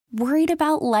Worried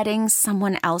about letting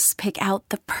someone else pick out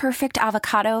the perfect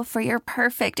avocado for your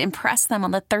perfect impress them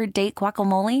on the third date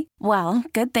guacamole? Well,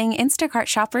 good thing Instacart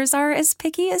shoppers are as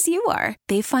picky as you are.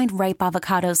 They find ripe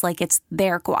avocados like it's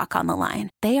their guac on the line.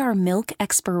 They are milk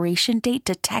expiration date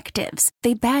detectives.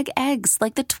 They bag eggs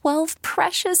like the 12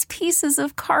 precious pieces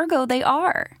of cargo they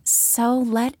are. So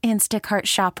let Instacart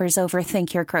shoppers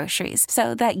overthink your groceries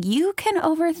so that you can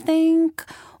overthink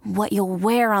what you'll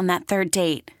wear on that third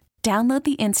date. Download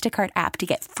the Instacart app to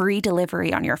get free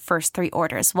delivery on your first 3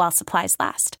 orders while supplies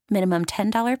last. Minimum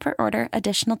 $10 per order.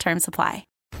 Additional terms apply.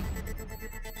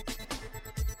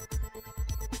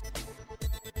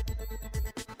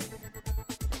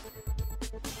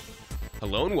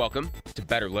 Hello and welcome to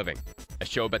Better Living, a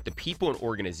show about the people and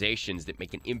organizations that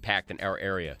make an impact in our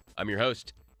area. I'm your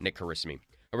host, Nick Carissimi.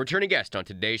 A returning guest on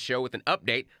today's show with an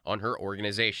update on her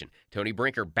organization. Toni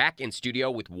Brinker back in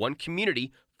studio with One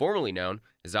Community, formerly known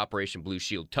as Operation Blue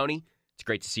Shield. Toni, it's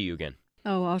great to see you again.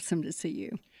 Oh, awesome to see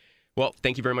you. Well,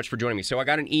 thank you very much for joining me. So I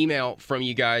got an email from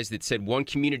you guys that said One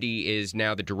Community is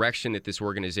now the direction that this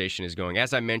organization is going.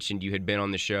 As I mentioned, you had been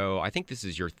on the show. I think this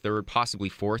is your third, possibly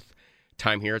fourth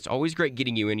time here. It's always great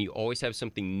getting you in. You always have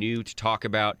something new to talk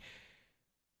about.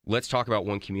 Let's talk about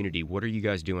One Community. What are you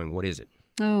guys doing? What is it?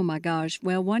 Oh, my gosh.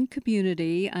 Well, One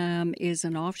Community is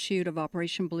an offshoot of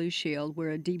Operation Blue Shield.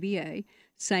 We're a DBA,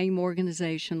 same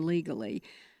organization legally.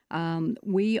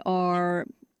 We are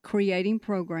creating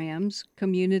programs,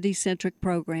 community-centric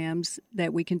programs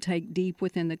that we can take deep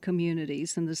within the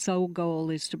communities. And the sole goal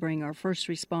is to bring our first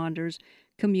responders,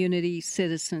 community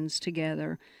citizens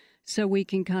together so we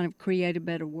can kind of create a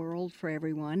better world for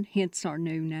everyone, hence our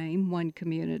new name, One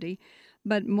Community.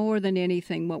 But more than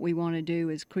anything, what we want to do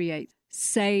is create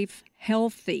safe,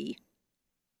 healthy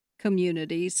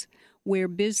communities where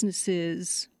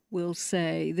businesses will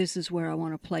say, this is where I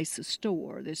want to place a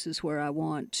store. This is where I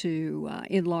want to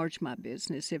enlarge my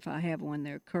business if I have one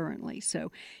there currently.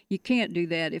 So you can't do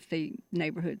that if the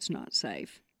neighborhood's not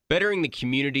safe. Bettering the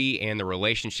community and the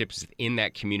relationships in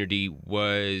that community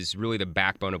was really the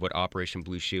backbone of what Operation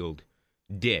Blue Shield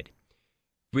did.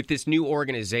 With this new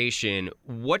organization,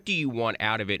 what do you want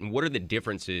out of it, and what are the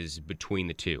differences between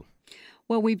the two?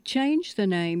 Well, we've changed the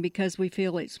name because we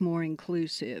feel it's more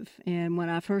inclusive. And when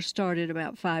I first started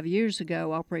about 5 years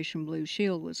ago, Operation Blue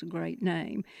Shield was a great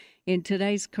name. In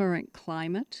today's current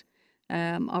climate,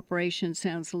 Operation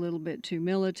sounds a little bit too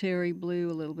military,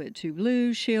 Blue a little bit too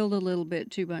blue, Shield a little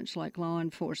bit too much like law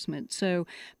enforcement. So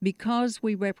because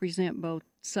we represent both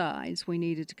sides, we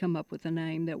needed to come up with a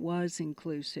name that was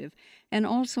inclusive, and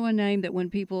also a name that when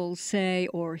people say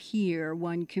or hear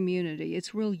One Community,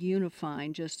 it's real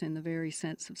unifying just in the very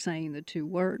sense of saying the two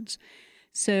words.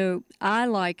 So I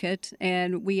like it,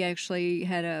 and we actually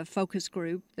had a focus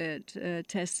group that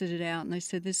tested it out, and they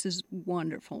said this is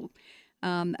wonderful.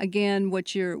 Again,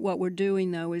 what we're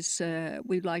doing, though, is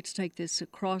we'd like to take this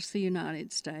across the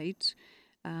United States.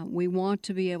 We want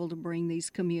to be able to bring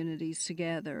these communities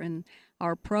together, and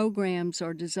our programs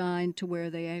are designed to where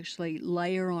they actually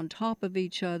layer on top of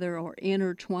each other or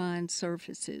intertwine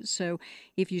surfaces. So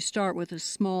if you start with a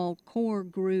small core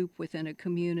group within a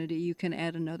community, you can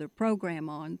add another program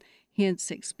on,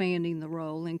 hence expanding the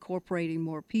role, incorporating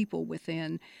more people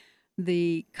within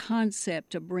the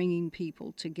concept of bringing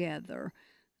people together.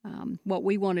 What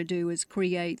we want to do is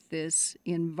create this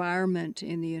environment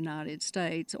in the United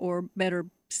States, or better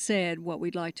said, what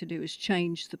we'd like to do is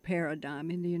change the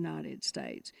paradigm in the United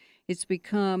States. It's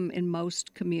become, in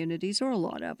most communities, or a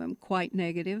lot of them, quite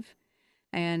negative,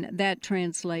 and that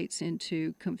translates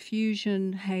into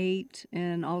confusion, hate,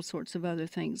 and all sorts of other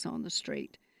things on the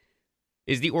street.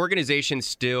 Is the organization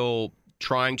still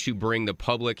trying to bring the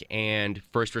public and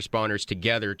first responders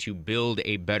together to build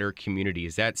a better community?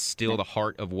 Is that still the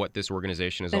heart of what this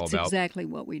organization is all about? That's exactly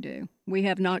what we do. We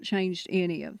have not changed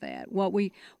any of that. What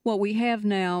we have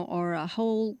now are a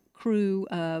whole crew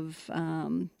of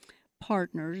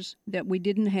partners that we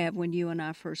didn't have when you and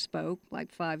I first spoke,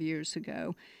 like 5 years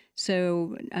ago.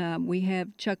 So we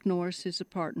have Chuck Norris is a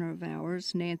partner of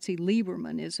ours. Nancy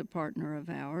Lieberman is a partner of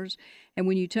ours. And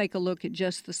when you take a look at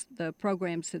just the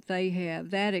programs that they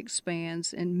have, that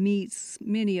expands and meets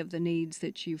many of the needs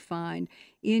that you find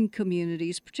in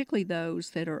communities, particularly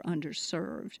those that are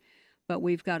underserved. But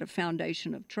we've got a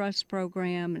Foundation of Trust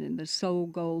program, and the sole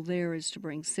goal there is to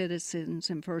bring citizens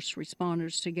and first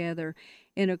responders together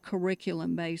in a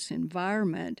curriculum-based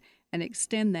environment and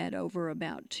extend that over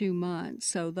about 2 months.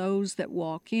 So those that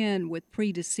walk in with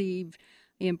predeceived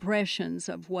impressions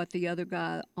of what the other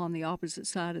guy on the opposite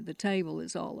side of the table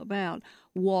is all about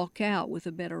walk out with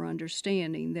a better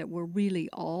understanding that we're really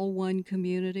all one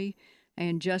community.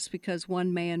 And just because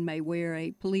one man may wear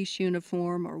a police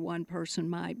uniform, or one person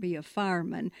might be a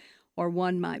fireman, or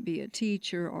one might be a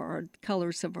teacher, or our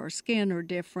colors of our skin are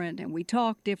different, and we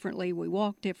talk differently, we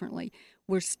walk differently,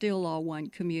 we're still all one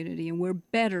community, and we're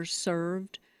better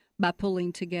served by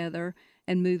pulling together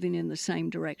and moving in the same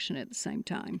direction at the same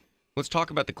time. Let's talk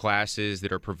about the classes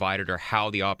that are provided or how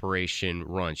the operation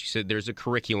runs. You said there's a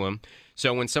curriculum.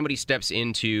 So when somebody steps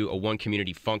into a One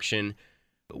Community function,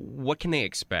 what can they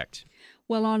expect?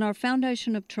 Well, on our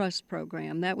Foundation of Trust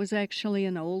program, that was actually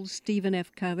an old Stephen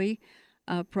F. Covey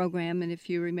program, and if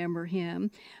you remember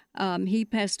him, he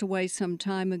passed away some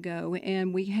time ago,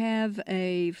 and we have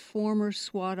a former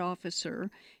SWAT officer.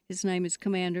 His name is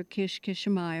Commander Kish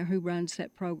Kishimaya, who runs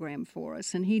that program for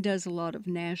us, and he does a lot of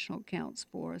national counts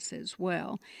for us as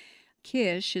well.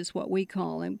 Kish is what we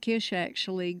call him. Kish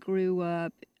actually grew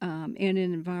up in an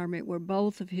environment where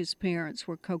both of his parents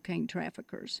were cocaine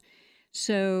traffickers.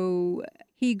 So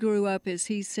he grew up, as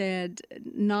he said,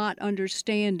 not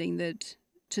understanding that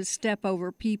to step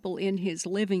over people in his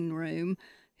living room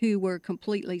who were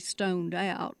completely stoned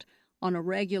out on a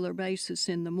regular basis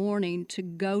in the morning, to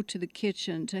go to the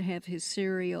kitchen to have his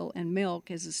cereal and milk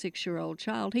as a 6-year-old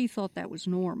child. He thought that was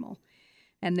normal.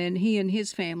 And then he and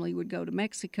his family would go to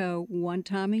Mexico one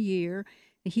time a year.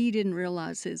 He didn't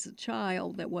realize as a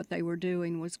child that what they were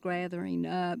doing was gathering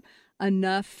up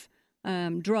enough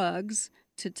drugs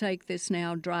to take this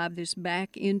now, drive this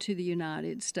back into the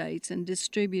United States and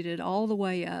distribute it all the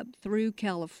way up through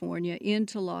California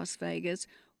into Las Vegas,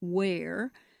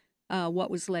 where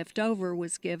what was left over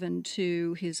was given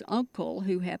to his uncle,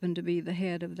 who happened to be the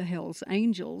head of the Hells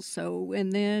Angels. So,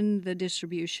 and then the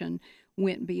distribution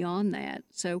went beyond that.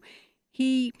 So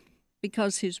he,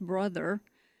 because his brother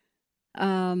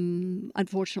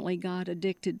unfortunately got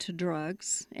addicted to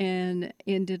drugs and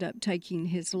ended up taking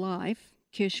his life,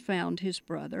 Kish found his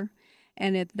brother,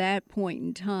 and at that point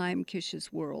in time,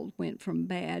 Kish's world went from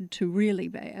bad to really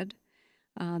bad.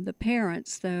 The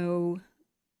parents, though,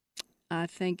 I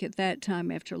think at that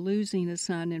time, after losing a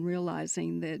son and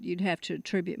realizing that you'd have to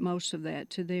attribute most of that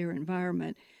to their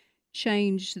environment,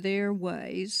 changed their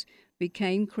ways,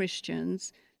 became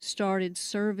Christians, started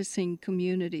servicing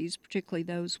communities, particularly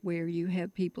those where you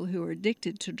have people who are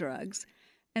addicted to drugs.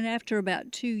 And after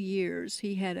about 2 years,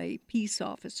 he had a peace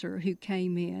officer who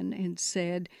came in and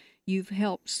said, "You've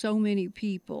helped so many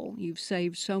people, you've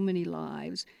saved so many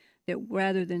lives, that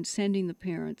rather than sending the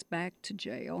parents back to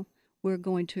jail, we're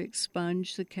going to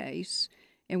expunge the case,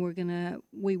 and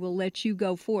we will let you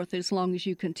go forth as long as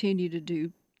you continue to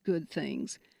do good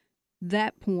things."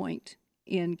 That point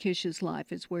in Kish's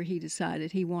life is where he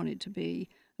decided he wanted to be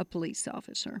a police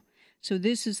officer. So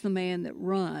this is the man that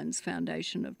runs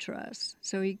Foundation of Trust.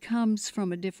 So he comes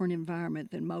from a different environment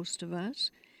than most of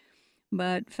us.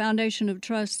 But Foundation of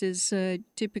Trust is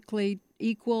typically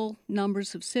equal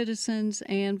numbers of citizens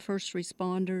and first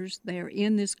responders. They're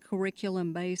in this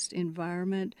curriculum-based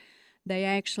environment. They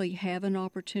actually have an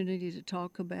opportunity to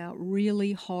talk about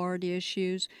really hard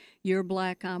issues. You're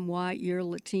black, I'm white, you're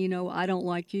Latino, I don't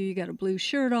like you got a blue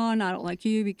shirt on, I don't like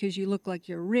you because you look like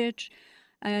you're rich.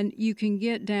 And you can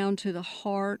get down to the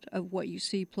heart of what you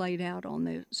see played out on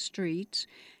the streets.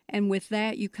 And with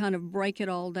that, you kind of break it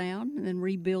all down and then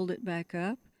rebuild it back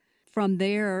up. From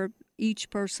there, each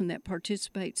person that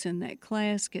participates in that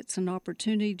class gets an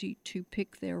opportunity to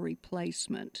pick their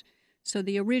replacement. So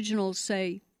the original,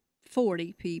 say,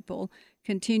 40 people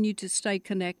continue to stay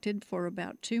connected for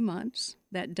about 2 months.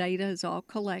 That data is all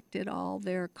collected, all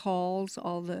their calls,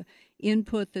 all the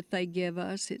input that they give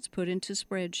us, it's put into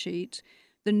spreadsheets.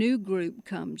 The new group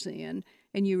comes in,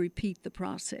 and you repeat the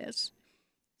process.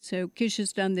 So Kish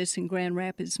has done this in Grand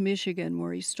Rapids, Michigan,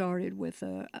 where he started with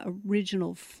a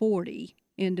original 40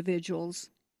 individuals,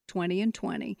 20 and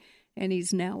 20, and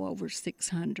he's now over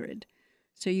 600.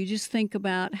 So you just think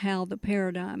about how the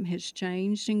paradigm has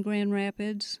changed in Grand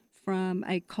Rapids from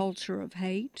a culture of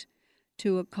hate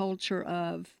to a culture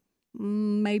of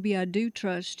maybe I do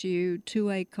trust you,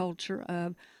 to a culture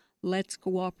of let's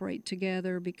cooperate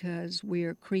together because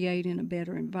we're creating a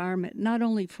better environment, not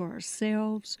only for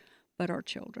ourselves, but our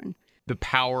children. The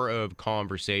power of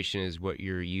conversation is what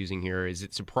you're using here. Is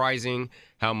it surprising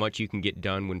how much you can get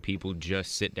done when people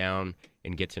just sit down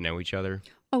and get to know each other?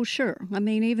 Oh, sure. I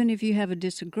mean, even if you have a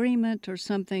disagreement or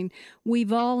something,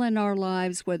 we've all in our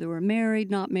lives, whether we're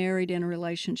married, not married, in a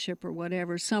relationship or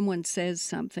whatever, someone says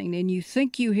something and you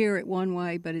think you hear it one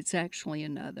way, but it's actually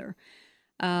another.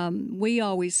 We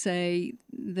always say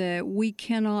that we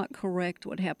cannot correct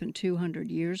what happened 200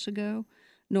 years ago,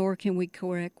 nor can we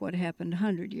correct what happened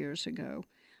 100 years ago.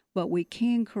 but we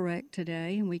can correct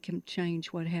today and we can change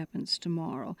what happens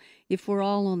tomorrow if we're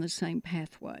all on the same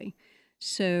pathway.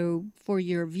 So for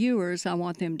your viewers, I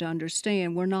want them to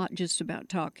understand we're not just about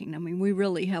talking. I mean, we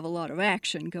really have a lot of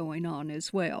action going on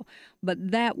as well. But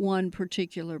that one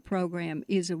particular program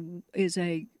is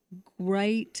a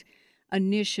great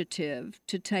initiative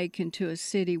to take into a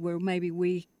city where maybe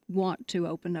we want to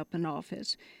open up an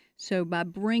office. So by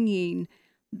bringing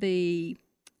the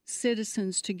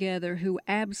citizens together who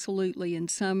absolutely in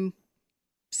some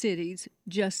cities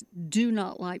just do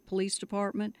not like police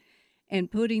department, and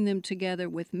putting them together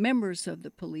with members of the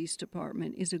police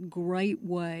department is a great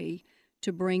way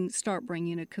to start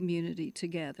bringing a community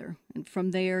together. And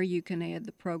from there, you can add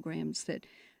the programs that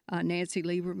Nancy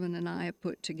Lieberman and I have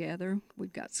put together.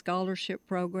 We've got scholarship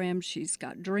programs. She's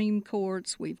got dream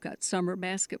courts. We've got summer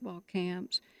basketball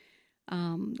camps.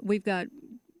 We've got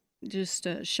just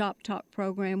a shop talk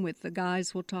program with the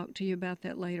guys. We'll talk to you about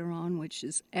that later on, which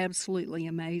is absolutely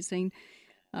amazing.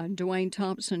 Dwayne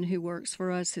Thompson, who works for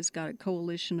us, has got a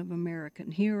coalition of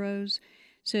American heroes.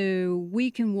 So we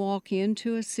can walk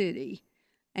into a city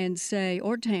and say,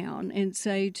 or town, and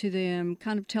say to them,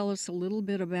 kind of tell us a little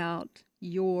bit about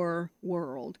your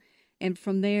world. And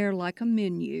from there, like a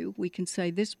menu, we can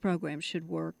say this program should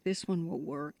work, this one will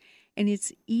work. And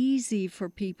it's easy for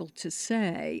people to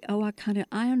say, oh,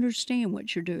 I understand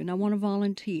what you're doing. I want to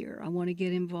volunteer. I want to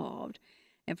get involved.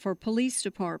 And for police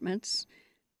departments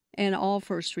and all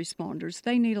first responders,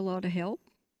 they need a lot of help.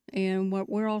 And what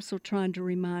we're also trying to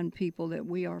remind people that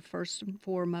we are first and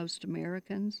foremost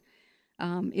Americans.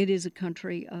 It is a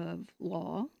country of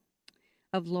laws,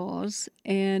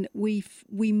 and we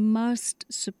must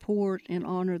support and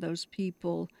honor those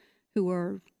people who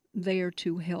are there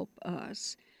to help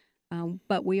us.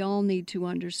 But we all need to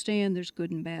understand there's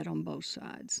good and bad on both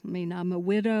sides. I mean, I'm a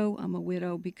widow. I'm a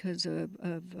widow because of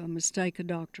a mistake a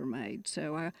doctor made.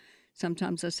 So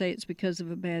sometimes I say it's because of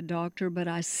a bad doctor, but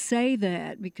I say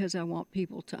that because I want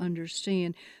people to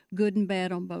understand good and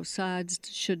bad on both sides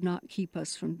should not keep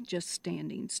us from just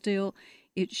standing still.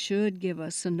 It should give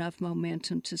us enough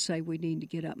momentum to say we need to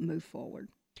get up and move forward.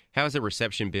 How has the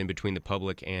reception been between the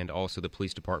public and also the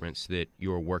police departments that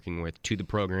you're working with to the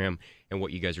program and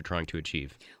what you guys are trying to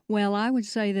achieve? Well, I would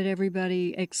say that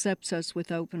everybody accepts us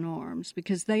with open arms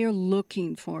because they are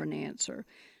looking for an answer.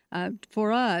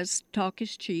 For us, talk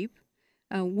is cheap.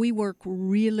 We work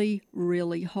really,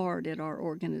 really hard at our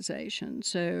organization.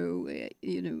 So,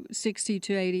 60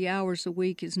 to 80 hours a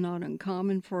week is not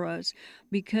uncommon for us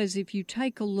because if you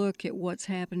take a look at what's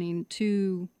happening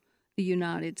to the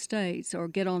United States or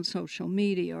get on social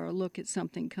media or look at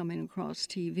something coming across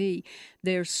TV,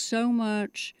 there's so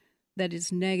much that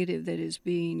is negative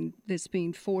that's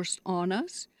being forced on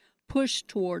us, pushed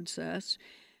towards us,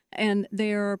 and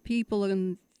there are people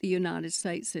in the United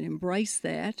States that embrace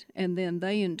that, and then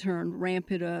they in turn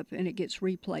ramp it up and it gets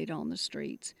replayed on the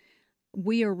streets.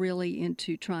 We are really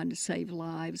into trying to save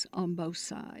lives on both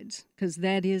sides because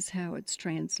that is how it's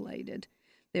translated.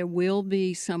 There will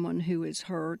be someone who is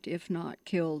hurt, if not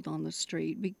killed, on the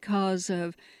street because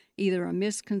of either a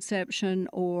misconception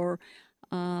or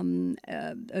a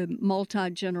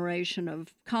multi-generation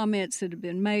of comments that have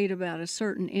been made about a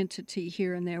certain entity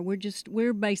here and there.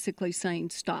 We're basically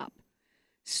saying stop.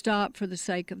 Stop for the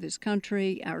sake of this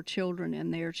country, our children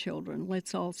and their children.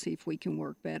 Let's all see if we can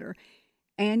work better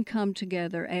and come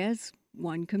together as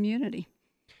one community.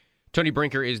 Toni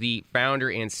Brinker is the founder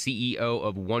and CEO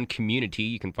of One Community.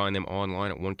 You can find them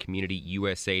online at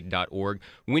onecommunityusa.org.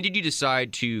 When did you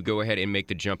decide to go ahead and make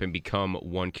the jump and become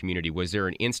One Community? Was there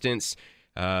an instance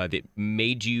that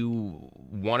made you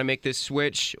want to make this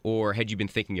switch, or had you been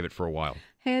thinking of it for a while?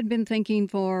 Had been thinking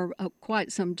for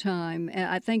quite some time.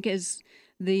 I think as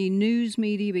the news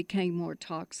media became more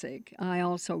toxic, I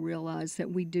also realized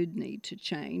that we did need to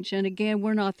change. And again,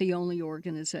 we're not the only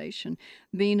organization.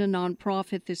 Being a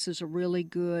nonprofit, this is a really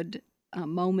good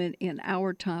moment in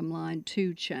our timeline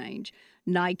to change.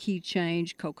 Nike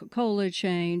changed, Coca-Cola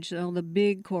changed, all the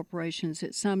big corporations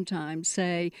that sometimes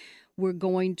say we're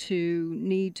going to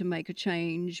need to make a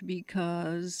change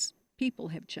because people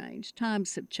have changed,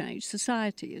 times have changed,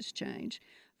 society has changed.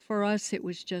 For us, it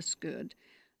was just good.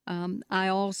 I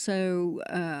also,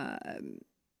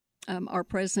 our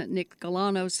president, Nick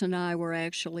Galanos, and I were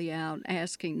actually out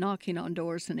knocking on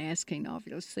doors and asking,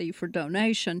 obviously, for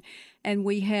donation. And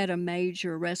we had a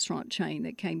major restaurant chain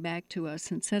that came back to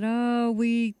us and said,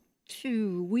 we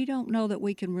don't know that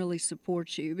we can really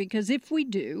support you because if we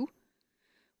do,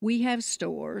 we have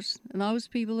stores, and those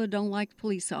people that don't like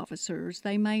police officers,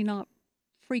 they may not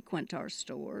frequent our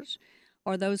stores.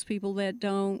 Or those people that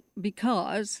don't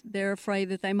because they're afraid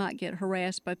that they might get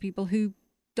harassed by people who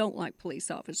don't like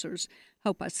police officers.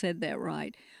 Hope I said that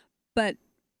right. But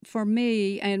for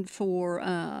me and for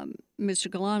Mr.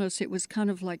 Galanos, it was kind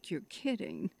of like, you're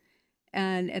kidding.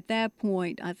 And at that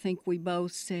point, I think we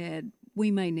both said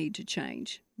we may need to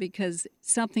change because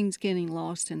something's getting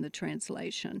lost in the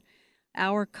translation.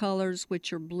 Our colors,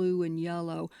 which are blue and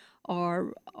yellow,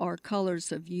 are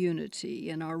colors of unity,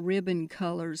 and our ribbon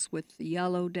colors with the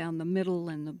yellow down the middle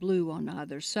and the blue on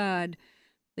either side,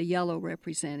 the yellow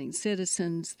representing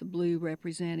citizens, the blue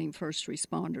representing first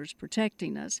responders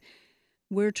protecting us.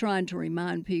 We're trying to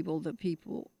remind people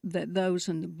that those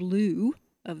in the blue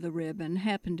of the ribbon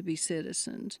happen to be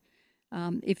citizens.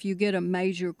 If you get a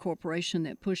major corporation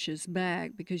that pushes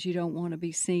back because you don't want to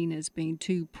be seen as being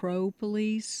too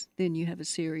pro-police, then you have a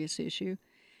serious issue.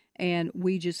 And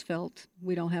we just felt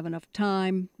we don't have enough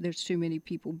time. There's too many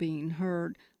people being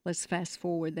hurt. Let's fast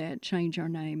forward that, change our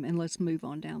name, and let's move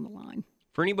on down the line.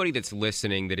 For anybody that's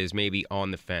listening that is maybe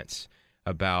on the fence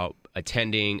about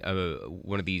attending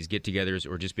one of these get-togethers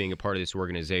or just being a part of this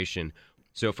organization,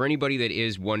 so for anybody that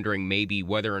is wondering maybe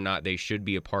whether or not they should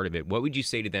be a part of it, what would you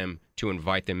say to them to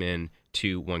invite them in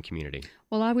to One Community?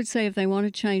 Well, I would say if they want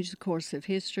to change the course of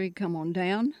history, come on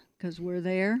down, because we're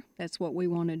there. That's what we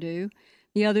want to do.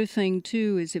 The other thing,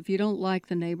 too, is if you don't like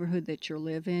the neighborhood that you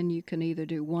live in, you can either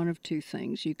do one of two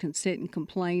things. You can sit and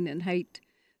complain and hate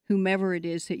whomever it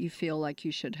is that you feel like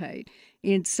you should hate.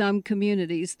 In some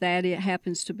communities, that it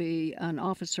happens to be an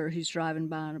officer who's driving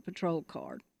by in a patrol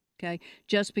car, okay,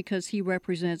 just because he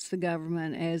represents the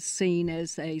government as seen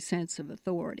as a sense of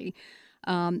authority.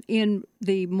 In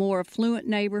the more affluent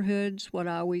neighborhoods, what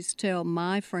I always tell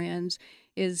my friends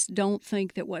is don't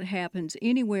think that what happens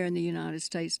anywhere in the United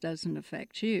States doesn't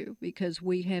affect you, because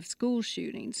we have school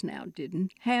shootings now,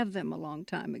 didn't have them a long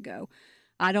time ago.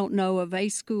 I don't know of a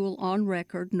school on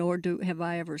record, nor have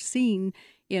I ever seen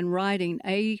in writing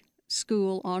a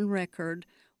school on record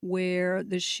where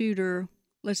the shooter,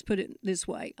 let's put it this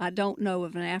way, I don't know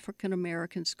of an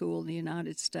African-American school in the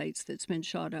United States that's been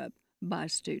shot up by a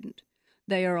student.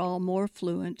 They are all more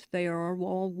affluent. They are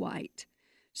all white.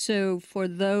 So for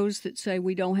those that say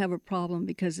we don't have a problem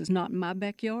because it's not in my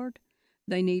backyard,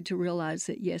 they need to realize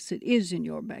that, yes, it is in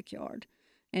your backyard.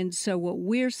 And so what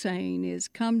we're saying is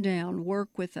come down,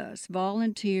 work with us,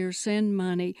 volunteer, send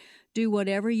money, do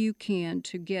whatever you can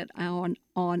to get on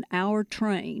our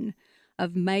train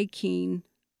of making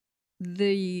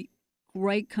the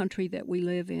great country that we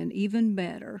live in even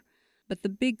better. But the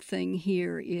big thing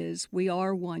here is we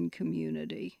are one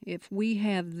community. If we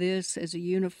have this as a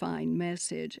unifying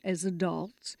message as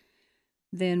adults,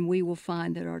 then we will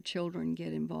find that our children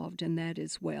get involved in that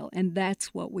as well. And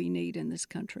that's what we need in this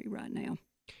country right now.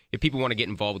 If people want to get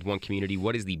involved with One Community,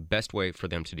 what is the best way for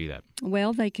them to do that?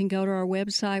 Well, they can go to our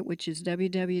website, which is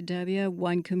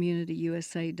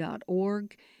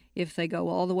www.onecommunityusa.org. If they go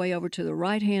all the way over to the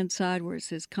right-hand side where it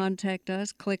says Contact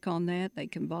Us, click on that. They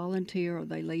can volunteer or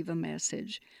they leave a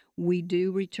message. We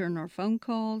do return our phone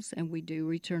calls and we do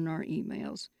return our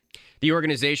emails. The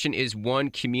organization is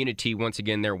One Community. Once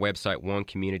again, their website,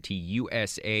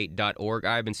 onecommunityusa.org.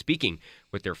 I've been speaking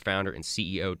with their founder and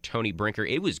CEO, Toni Brinker.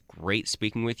 It was great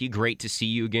speaking with you. Great to see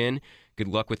you again. Good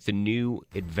luck with the new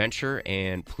adventure,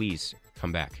 and please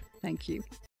come back. Thank you.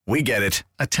 We get it.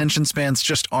 Attention spans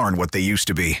just aren't what they used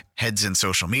to be. Heads in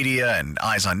social media and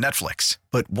eyes on Netflix.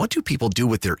 But what do people do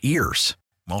with their ears?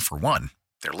 Well, for one,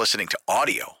 they're listening to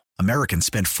audio. Americans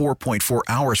spend 4.4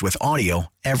 hours with audio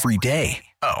every day.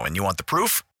 Oh, and you want the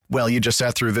proof? Well, you just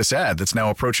sat through this ad that's now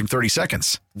approaching 30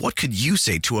 seconds. What could you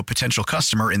say to a potential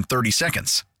customer in 30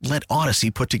 seconds? Let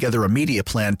Odyssey put together a media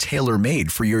plan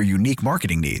tailor-made for your unique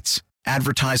marketing needs.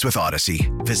 Advertise with Odyssey.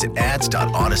 Visit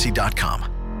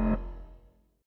ads.odyssey.com.